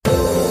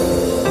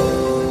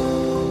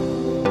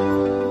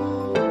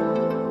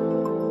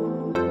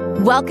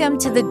Welcome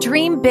to the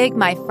Dream Big,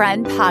 My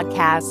Friend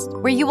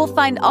podcast, where you will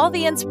find all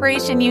the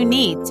inspiration you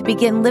need to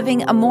begin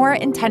living a more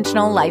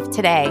intentional life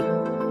today.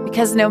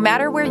 Because no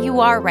matter where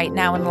you are right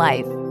now in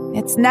life,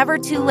 it's never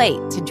too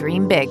late to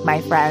dream big, my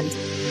friend.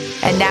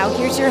 And now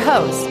here's your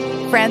host,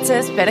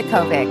 Frances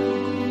Vidakovic.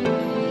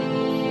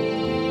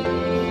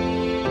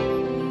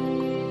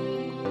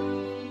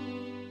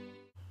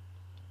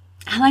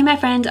 Hello, my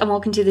friend, and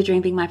welcome to the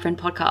Dream Big, My Friend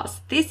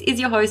podcast. This is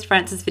your host,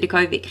 Frances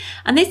Vidakovic,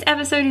 and this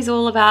episode is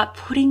all about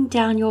putting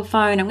down your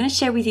phone. I'm going to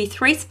share with you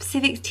 3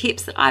 specific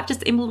tips that I've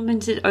just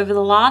implemented over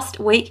the last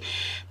week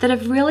that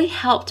have really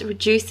helped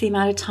reduce the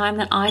amount of time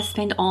that I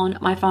spend on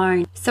my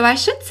phone. So I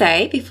should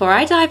say, before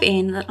I dive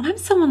in, that I'm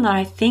someone that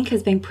I think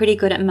has been pretty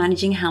good at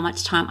managing how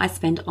much time I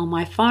spend on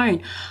my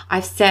phone.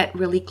 I've set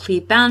really clear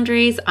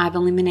boundaries. I've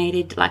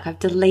deleted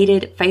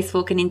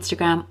Facebook and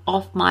Instagram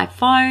off my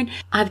phone.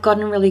 I've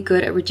gotten really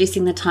good at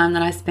reducing the time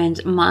that I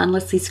spend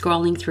mindlessly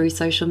scrolling through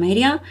social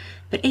media.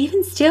 But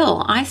even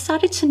still, I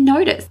started to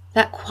notice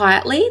that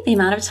quietly the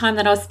amount of time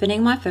that I was spending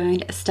on my phone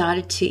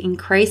started to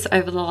increase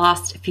over the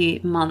last few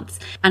months.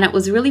 And it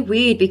was really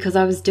weird because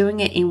I was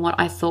doing it in what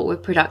I thought were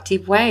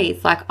productive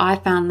ways. Like, I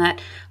found that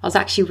I was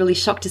actually really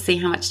shocked to see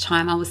how much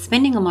time I was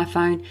spending on my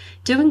phone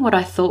doing what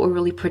I thought were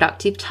really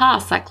productive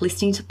tasks, like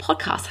listening to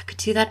podcasts. I could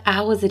do that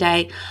hours a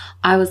day.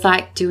 I was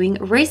doing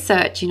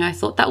research, I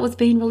thought that was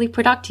being really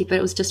productive, but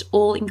it was just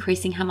all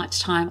increasing how much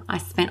time I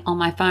spent on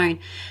my phone.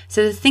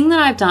 So the thing that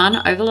I've done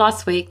over the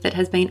last week that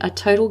has been a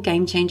total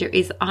game changer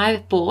is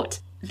I've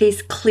bought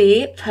this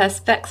clear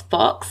Perspex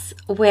box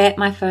where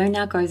my phone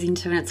now goes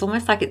into, and it's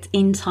almost like it's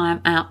in time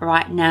out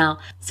right now.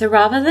 So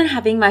rather than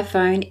having my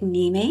phone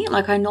near me,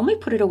 I normally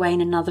put it away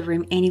in another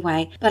room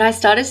anyway, but I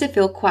started to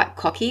feel quite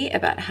cocky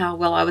about how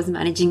well I was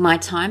managing my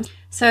time.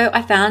 So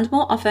I found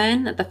more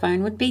often that the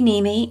phone would be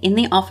near me in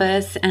the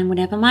office, and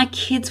whenever my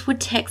kids would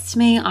text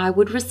me, I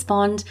would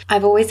respond.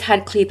 I've always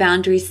had clear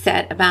boundaries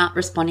set about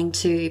responding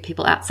to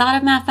people outside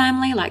of my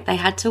family, they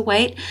had to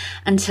wait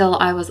until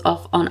I was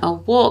off on a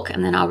walk,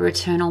 and then I'll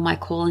return all my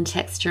call and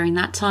text during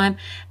that time.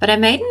 But I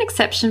made an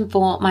exception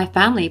for my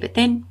family, but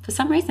then for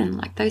some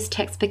reason, those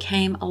texts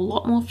became a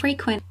lot more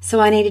frequent. So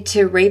I needed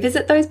to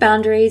revisit those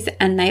boundaries,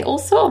 and they all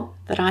saw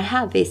that I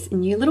have this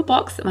new little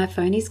box that my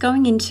phone is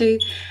going into.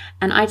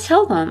 And I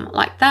tell them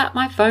that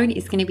my phone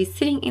is going to be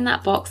sitting in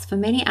that box for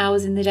many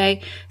hours in the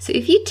day. So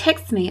if you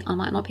text me, I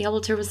might not be able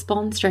to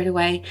respond straight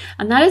away.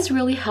 And that has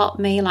really helped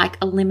me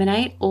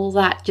eliminate all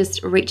that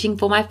just reaching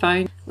for my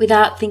phone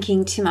without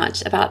thinking too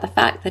much about the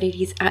fact that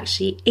it is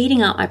actually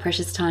eating up my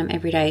precious time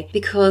every day.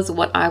 Because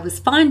what I was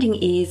finding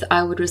is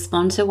I would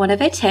respond to one of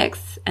their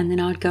texts, and then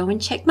I would go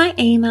and check my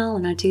email,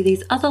 and I'd do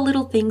these other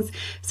little things.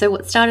 So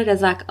what started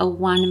as a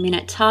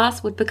 1-minute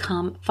task would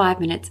become 5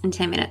 minutes and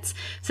 10 minutes.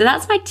 So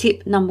that's my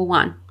tip number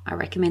 1. I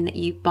recommend that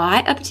you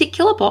buy a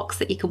particular box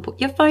that you can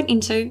put your phone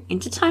into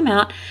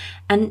timeout,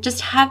 and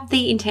just have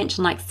the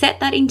intention,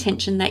 set that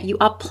intention that you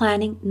are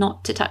planning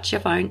not to touch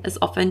your phone as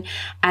often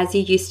as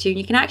you used to. And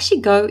you can actually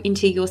go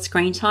into your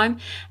screen time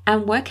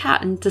and work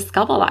out and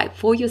discover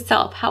for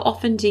yourself, how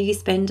often do you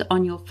spend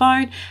on your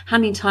phone? How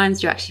many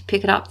times do you actually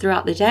pick it up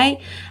throughout the day?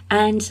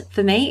 And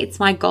for me, it's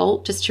my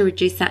goal just to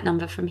reduce that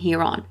number from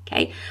here on.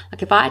 Okay.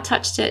 If I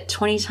touched it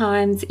 20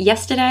 times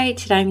yesterday,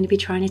 today I'm going to be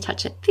trying to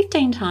touch it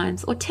 15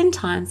 times or 10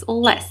 times or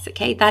less.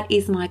 Okay. That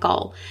is my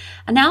goal.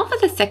 And now for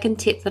the second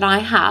tip that I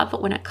have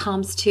when it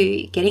comes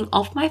to getting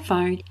off my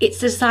phone, it's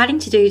deciding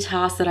to do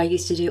tasks that I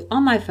used to do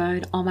on my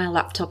phone, on my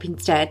laptop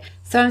instead.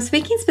 So I'm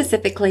speaking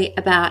specifically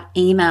about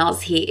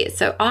emails here.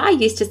 So I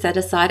used to set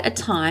aside a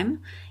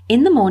time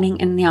in the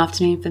morning and in the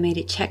afternoon for me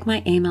to check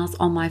my emails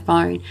on my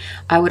phone.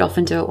 I would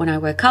often do it when I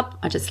woke up.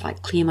 I just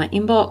clear my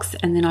inbox,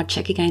 and then I'd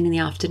check again in the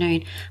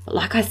afternoon. But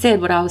like I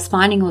said, what I was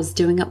finding was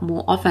doing it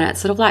more often. It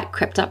sort of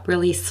crept up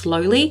really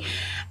slowly,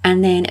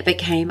 and then it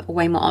became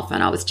way more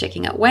often. I was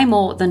checking it way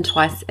more than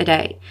twice a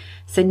day.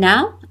 So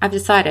now I've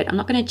decided I'm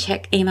not going to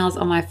check emails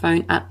on my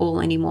phone at all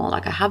anymore.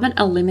 I haven't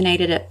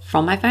eliminated it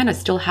from my phone. I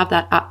still have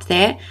that up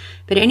there,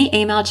 but any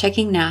email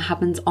checking now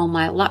happens on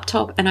my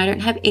laptop, and I don't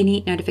have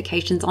any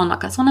notifications on.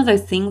 That's one of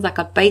those things,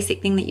 a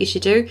basic thing that you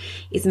should do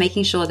is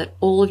making sure that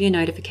all of your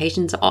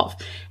notifications are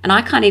off. And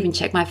I can't even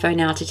check my phone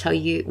now to tell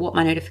you what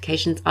my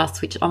notifications are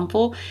switched on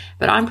for,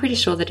 but I'm pretty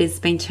sure that it's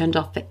been turned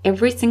off for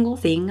every single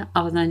thing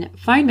other than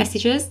phone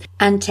messages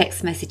and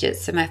text messages.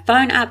 So my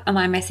phone app and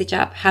my message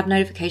app have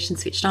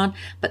notifications switched on,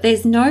 but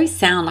there's no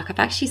sound. I've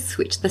actually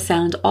switched the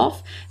sound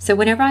off. So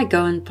whenever I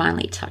go and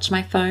finally touch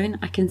my phone,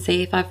 I can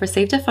see if I've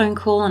received a phone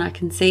call, and I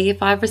can see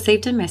if I've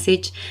received a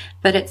message,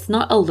 but it's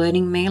not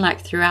alerting me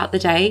throughout the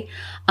day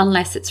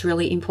unless it's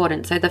really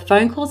important. So the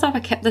phone calls,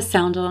 I've kept the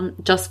sound on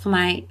just for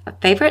my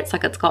favorites.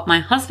 It's got my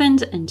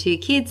husband and 2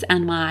 kids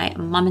and my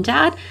mum and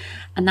dad,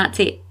 and that's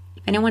it.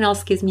 If anyone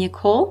else gives me a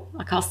call,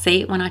 like I'll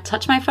see it when I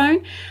touch my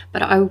phone,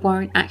 but I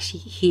won't actually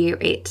hear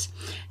it.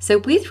 So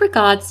with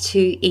regards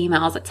to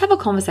emails, let's have a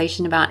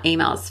conversation about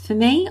emails. For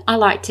me, I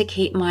like to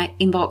keep my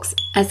inbox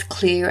as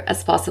clear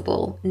as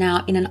possible.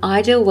 Now, in an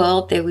ideal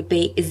world, there would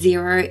be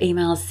 0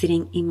 emails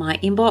sitting in my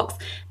inbox,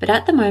 but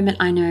at the moment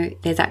I know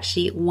there's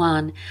actually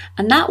 1,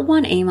 and that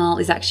 1 email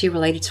is actually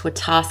related to a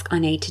task I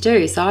need to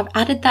do. So I've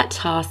added that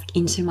task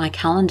into my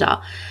calendar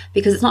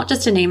because it's not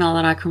just an email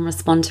that I can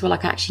respond to,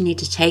 like I actually need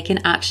to take an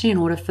action in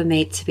order for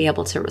me to be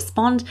able to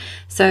respond.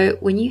 So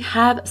when you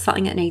have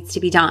something that needs to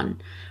be done,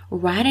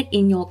 write it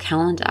in your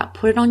calendar,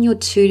 put it on your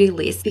to-do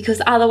list,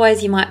 because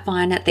otherwise you might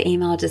find that the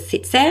email just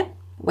sits there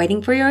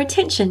waiting for your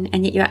attention,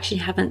 and yet you actually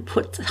haven't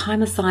put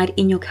time aside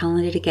in your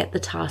calendar to get the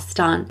task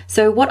done.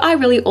 So what I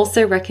really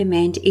also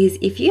recommend is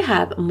if you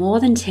have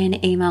more than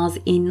 10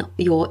 emails in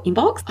your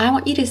inbox, I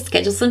want you to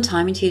schedule some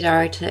time into your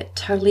diary to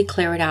totally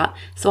clear it out.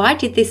 So I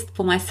did this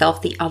for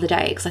myself the other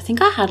day because I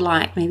think I had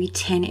like maybe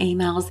 10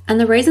 emails, and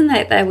the reason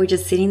that they were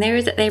just sitting there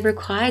is that they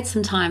required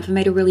some time for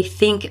me to really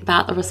think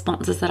about the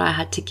responses that I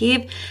had to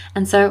give.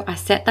 And so I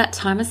set that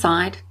time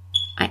aside,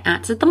 I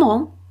answered them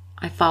all,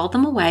 I filed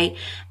them away,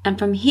 and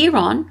from here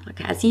on, like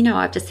as you know,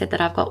 I've just said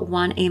that I've got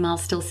 1 email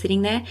still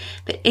sitting there,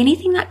 but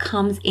anything that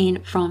comes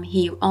in from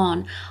here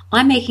on,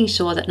 I'm making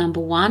sure that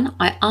number 1,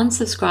 I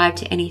unsubscribe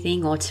to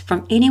anything or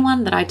from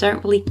anyone that I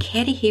don't really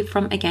care to hear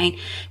from again.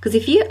 Because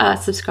if you are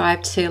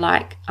subscribed to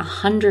like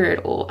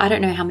 100, or I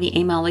don't know how many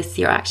email lists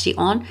you're actually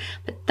on,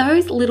 but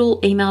those little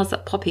emails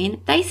that pop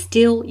in, they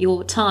steal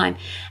your time,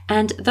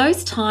 and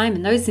those time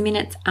and those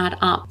minutes add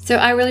up. So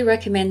I really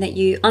recommend that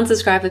you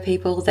unsubscribe for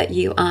people that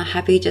you are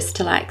happy just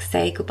to like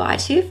say goodbye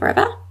to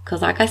forever,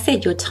 because like I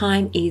said, your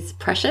time is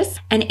precious.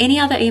 And any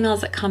other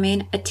emails that come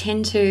in,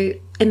 attend to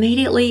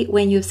immediately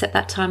when you've set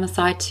that time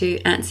aside to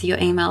answer your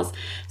emails.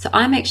 So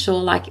I make sure,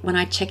 like when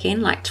I check in,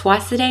 like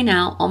twice a day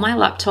now on my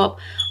laptop,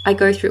 I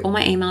go through all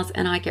my emails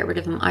and I get rid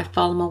of them. I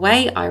file them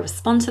away, I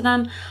respond to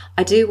them,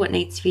 I do what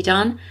needs to be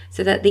done,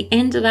 so that at the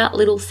end of that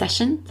little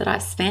session that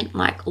I've spent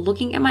like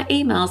looking at my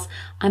emails,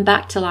 I'm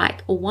back to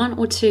like 1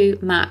 or 2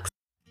 max.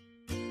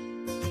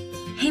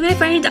 Hey my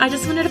friend, I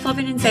just wanted to pop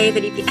in and say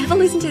that if you ever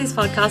listen to this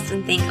podcast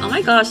and think, oh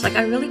my gosh, like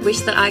I really wish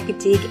that I could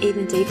dig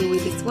even deeper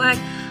with this work,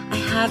 I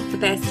have the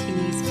best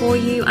news for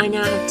you. I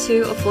now have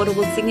 2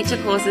 affordable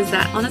signature courses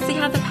that honestly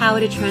have the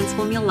power to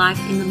transform your life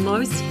in the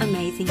most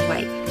amazing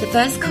way. The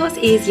first course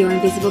is Your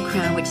Invisible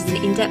Crown, which is an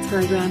in-depth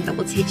program that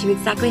will teach you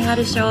exactly how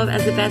to show up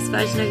as the best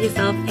version of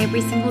yourself every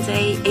single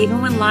day,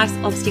 even when life's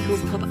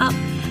obstacles pop up.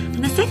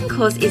 And the second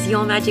course is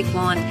Your Magic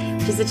Wand,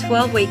 which is a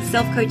 12-week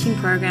self-coaching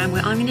program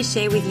where I'm going to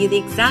share with you the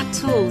exact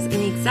tools and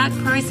the exact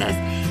process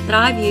that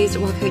I've used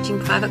while coaching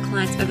private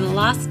clients over the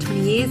last 20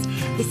 years.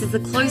 This is the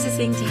closest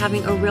thing to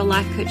having a real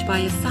life coach by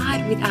your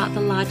side without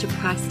the larger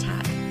price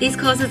tag. These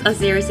courses are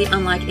seriously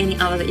unlike any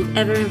other that you've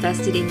ever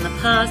invested in the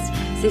past.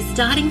 So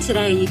starting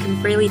today, you can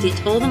freely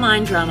ditch all the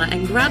mind drama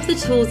and grab the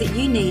tools that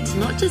you need to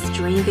not just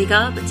dream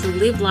bigger, but to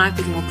live life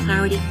with more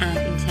clarity and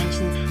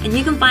intentions. And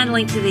you can find a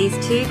link to these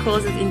 2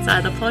 courses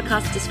inside the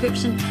podcast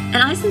description. And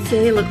I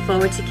sincerely look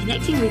forward to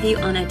connecting with you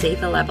on a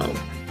deeper level.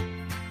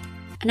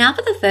 Now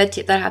for the third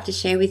tip that I have to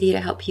share with you to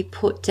help you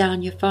put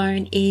down your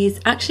phone is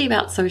actually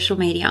about social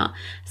media.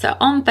 So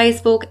on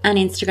Facebook and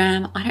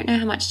Instagram, I don't know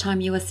how much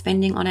time you are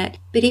spending on it,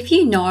 but if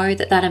you know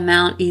that that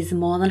amount is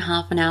more than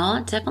half an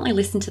hour, definitely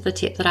listen to the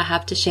tip that I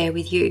have to share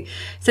with you.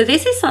 So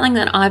this is something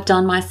that I've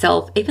done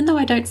myself, even though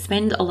I don't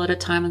spend a lot of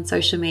time on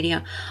social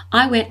media.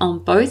 I went on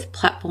both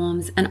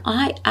platforms and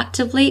I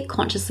actively,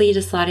 consciously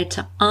decided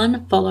to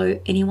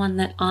unfollow anyone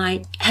that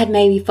I had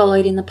maybe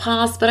followed in the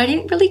past, but I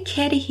didn't really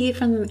care to hear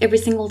from them every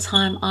single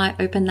time I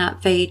open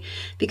that feed,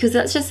 because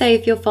let's just say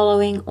if you're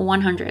following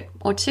 100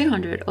 or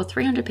 200 or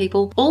 300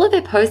 people, all of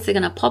their posts are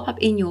going to pop up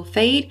in your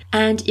feed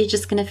and you're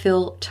just going to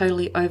feel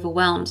totally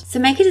overwhelmed. So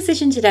make a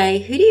decision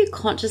today. Who do you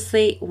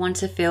consciously want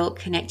to feel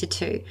connected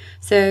to?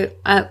 So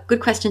a good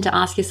question to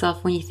ask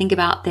yourself when you think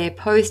about their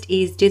post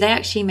is, do they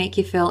actually make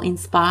you feel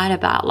inspired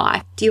about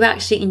life? Do you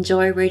actually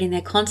enjoy reading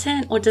their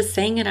content, or does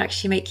seeing it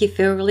actually make you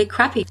feel really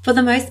crappy? For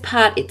the most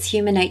part, it's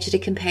human nature to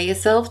compare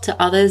yourself to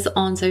others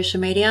on social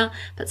media,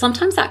 but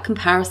sometimes that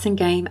comparison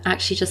game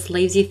actually just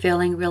leaves you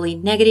feeling really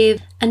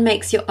negative and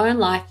makes your own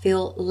life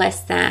feel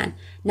less than.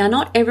 Now,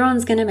 not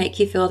everyone's going to make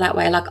you feel that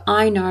way. Like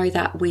I know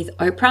that with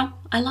Oprah,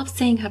 I love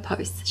seeing her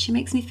posts. She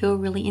makes me feel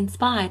really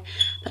inspired,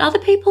 but other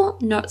people,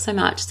 not so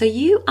much. So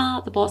you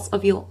are the boss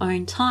of your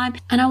own time.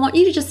 And I want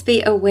you to just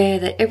be aware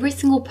that every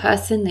single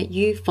person that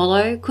you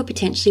follow could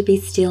potentially be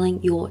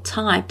stealing your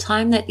time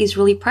that is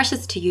really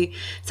precious to you.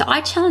 So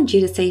I challenge you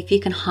to see if you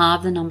can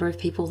halve the number of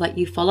people that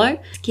you follow.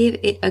 Give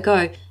it a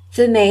go.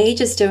 For me,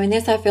 just doing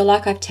this, I feel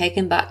like I've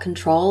taken back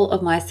control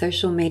of my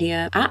social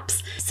media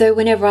apps. So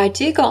whenever I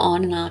do go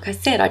on, and like I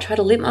said, I try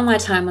to limit my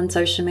time on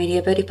social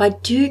media, but if I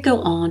do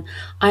go on,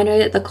 I know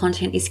that the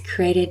content is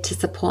created to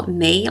support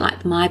me,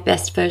 like my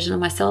best version of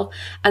myself,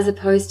 as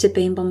opposed to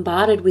being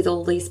bombarded with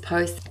all these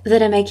posts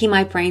that are making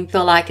my brain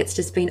feel like it's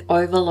just been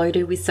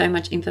overloaded with so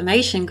much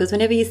information. Because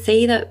whenever you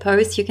see that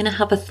post, you're going to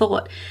have a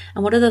thought.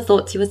 And what are the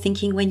thoughts you were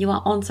thinking when you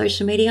are on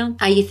social media?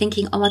 Are you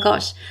thinking, oh my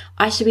gosh,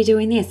 I should be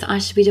doing this, I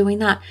should be doing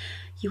that?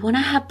 You want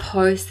to have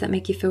posts that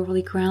make you feel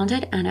really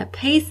grounded and at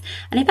peace.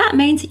 And if that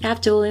means you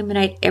have to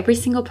eliminate every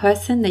single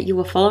person that you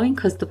were following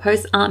because the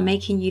posts aren't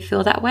making you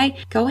feel that way,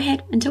 go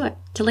ahead and do it.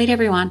 Delete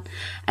everyone.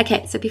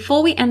 Okay, so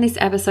before we end this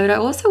episode, I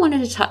also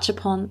wanted to touch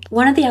upon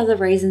one of the other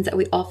reasons that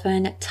we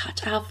often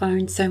touch our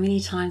phones so many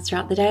times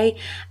throughout the day.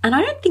 And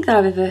I don't think that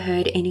I've ever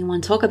heard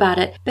anyone talk about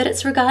it, but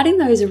it's regarding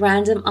those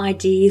random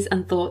ideas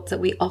and thoughts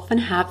that we often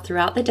have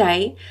throughout the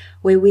day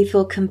where we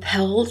feel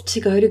compelled to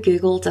go to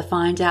Google to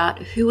find out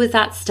who was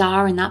that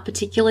star in that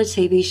particular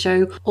TV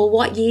show or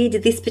what year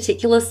did this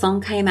particular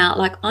song came out.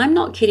 Like, I'm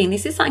not kidding.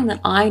 This is something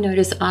that I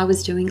noticed I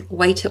was doing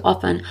way too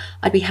often.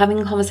 I'd be having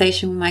a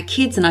conversation with my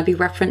kids and I'd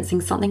be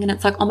referencing something and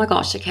it's like, oh my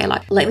gosh, okay,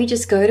 like let me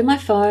just go to my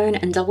phone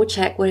and double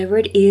check whatever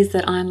it is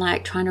that I'm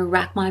like trying to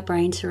rack my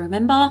brain to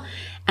remember.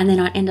 And then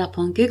I'd end up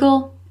on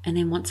Google. And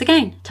then once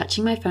again,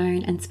 touching my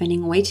phone and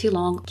spending way too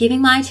long,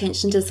 giving my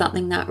attention to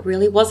something that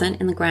really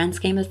wasn't, in the grand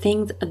scheme of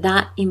things,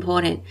 that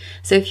important.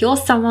 So if you're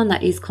someone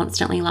that is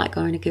constantly like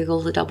going to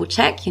Google to double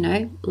check, you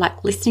know,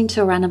 like listening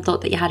to a random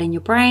thought that you had in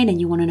your brain and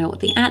you want to know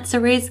what the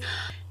answer is,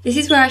 this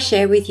is where I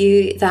share with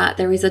you that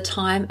there is a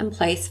time and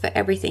place for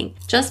everything.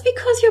 Just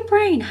because your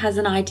brain has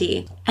an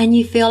idea and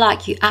you feel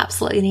like you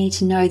absolutely need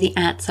to know the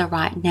answer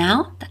right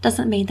now, that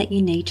doesn't mean that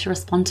you need to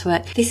respond to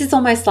it. This is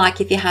almost like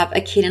if you have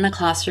a kid in a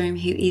classroom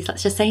who is,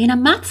 let's just say, in a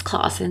maths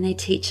class and their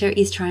teacher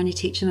is trying to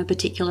teach them a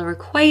particular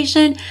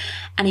equation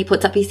and he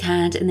puts up his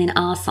hand and then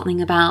asks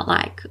something about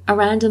like a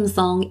random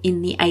song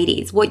in the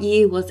 80s. What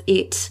year was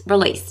it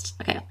released?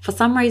 Okay, for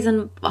some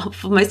reason,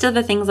 for most of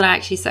the things that I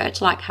actually search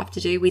like have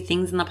to do with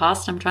things in the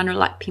past, I'm trying to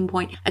like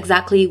pinpoint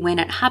exactly when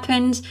it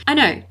happened. I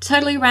know,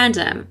 totally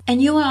random.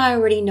 And you and I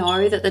already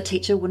know that the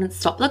teacher wouldn't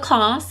stop the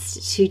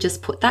class to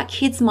just put that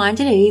kid's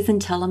mind at ease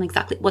and tell them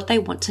exactly what they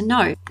want to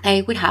know.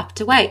 They would have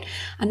to wait.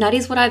 And that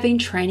is what I've been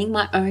training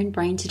my own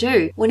brain to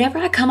do. Whenever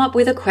I come up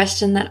with a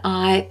question that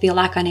I feel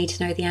like I need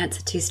to know the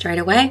answer to straight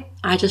away,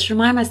 I just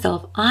remind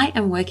myself I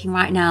am working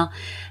right now.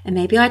 And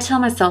maybe I tell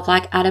myself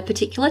like at a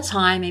particular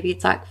time, maybe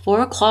it's like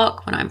 4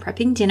 o'clock when I'm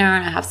prepping dinner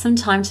and I have some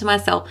time to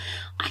myself,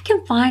 I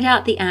can find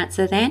out the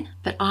answer then,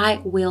 but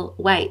I will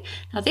wait.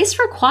 Now, this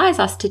requires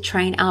us to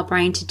train our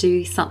brain to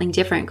do something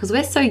different because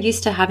we're so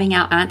used to having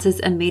our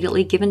answers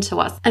immediately given to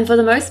us. And for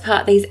the most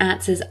part, these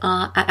answers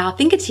are at our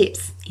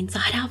fingertips,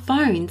 inside our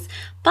phones.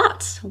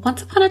 But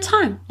once upon a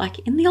time, like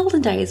in the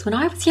olden days when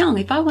I was young,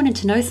 if I wanted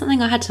to know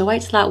something, I had to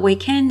wait till that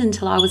weekend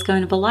until I was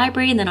going to the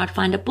library and then I'd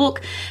find a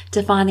book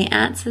to find the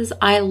answers.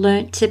 I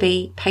learned to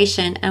be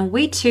patient, and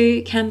we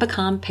too can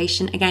become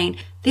patient again.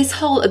 This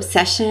whole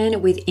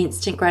obsession with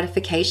instant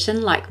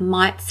gratification like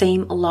might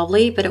seem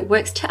lovely, but it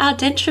works to our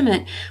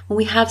detriment when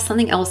we have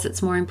something else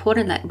that's more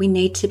important that we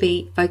need to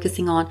be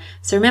focusing on.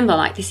 So remember,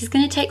 like this is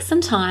going to take some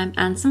time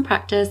and some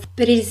practice,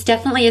 but it is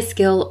definitely a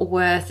skill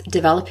worth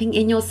developing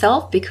in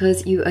yourself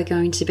because you are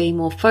going to be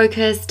more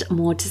focused,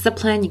 more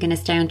disciplined, you're going to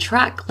stay on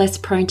track, less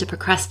prone to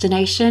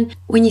procrastination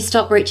when you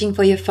stop reaching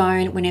for your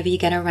phone whenever you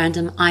get a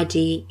random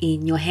idea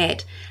in your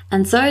head.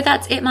 And so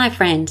that's it, my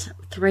friend.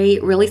 3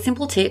 really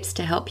simple tips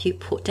to help you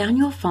put down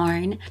your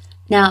phone.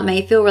 Now, it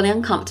may feel really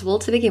uncomfortable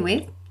to begin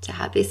with, to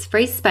have this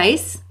free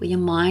space where your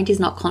mind is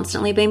not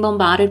constantly being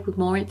bombarded with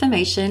more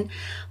information.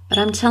 But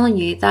I'm telling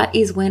you, that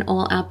is when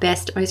all our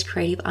best, most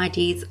creative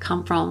ideas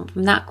come from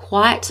that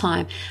quiet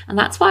time. And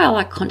that's why I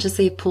like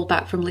consciously pull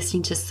back from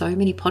listening to so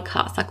many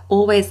podcasts, like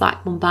always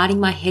like bombarding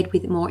my head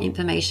with more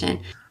information.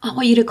 I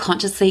want you to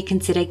consciously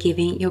consider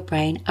giving your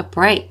brain a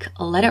break.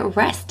 Let it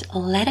rest.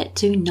 Let it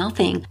do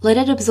nothing. Let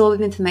it absorb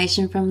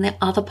information from the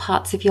other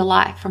parts of your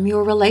life, from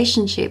your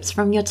relationships,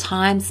 from your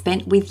time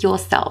spent with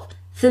yourself.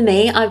 For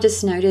me, I've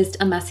just noticed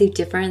a massive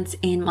difference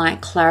in my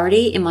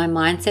clarity, in my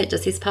mindset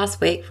just this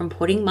past week from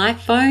putting my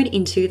phone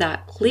into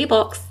that clear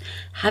box,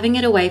 having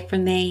it away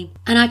from me.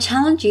 And I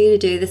challenge you to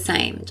do the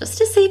same, just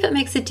to see if it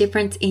makes a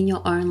difference in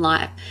your own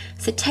life.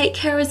 So take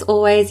care as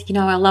always. You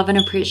know, I love and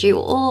appreciate you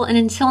all. And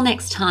until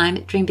next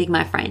time, dream big,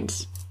 my friend.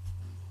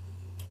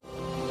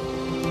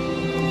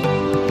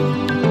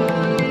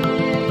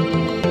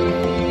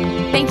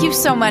 Thank you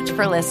so much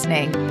for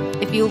listening.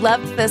 If you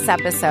loved this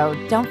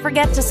episode, don't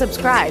forget to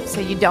subscribe so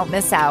you don't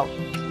miss out.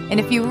 And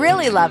if you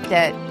really loved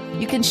it,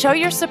 you can show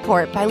your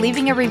support by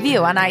leaving a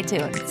review on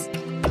iTunes.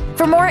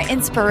 For more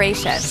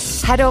inspiration,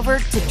 head over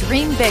to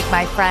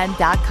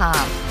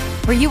dreambigmyfriend.com,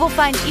 where you will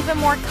find even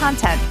more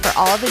content for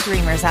all the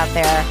dreamers out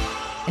there.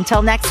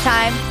 Until next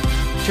time,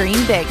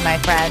 dream big, my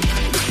friend.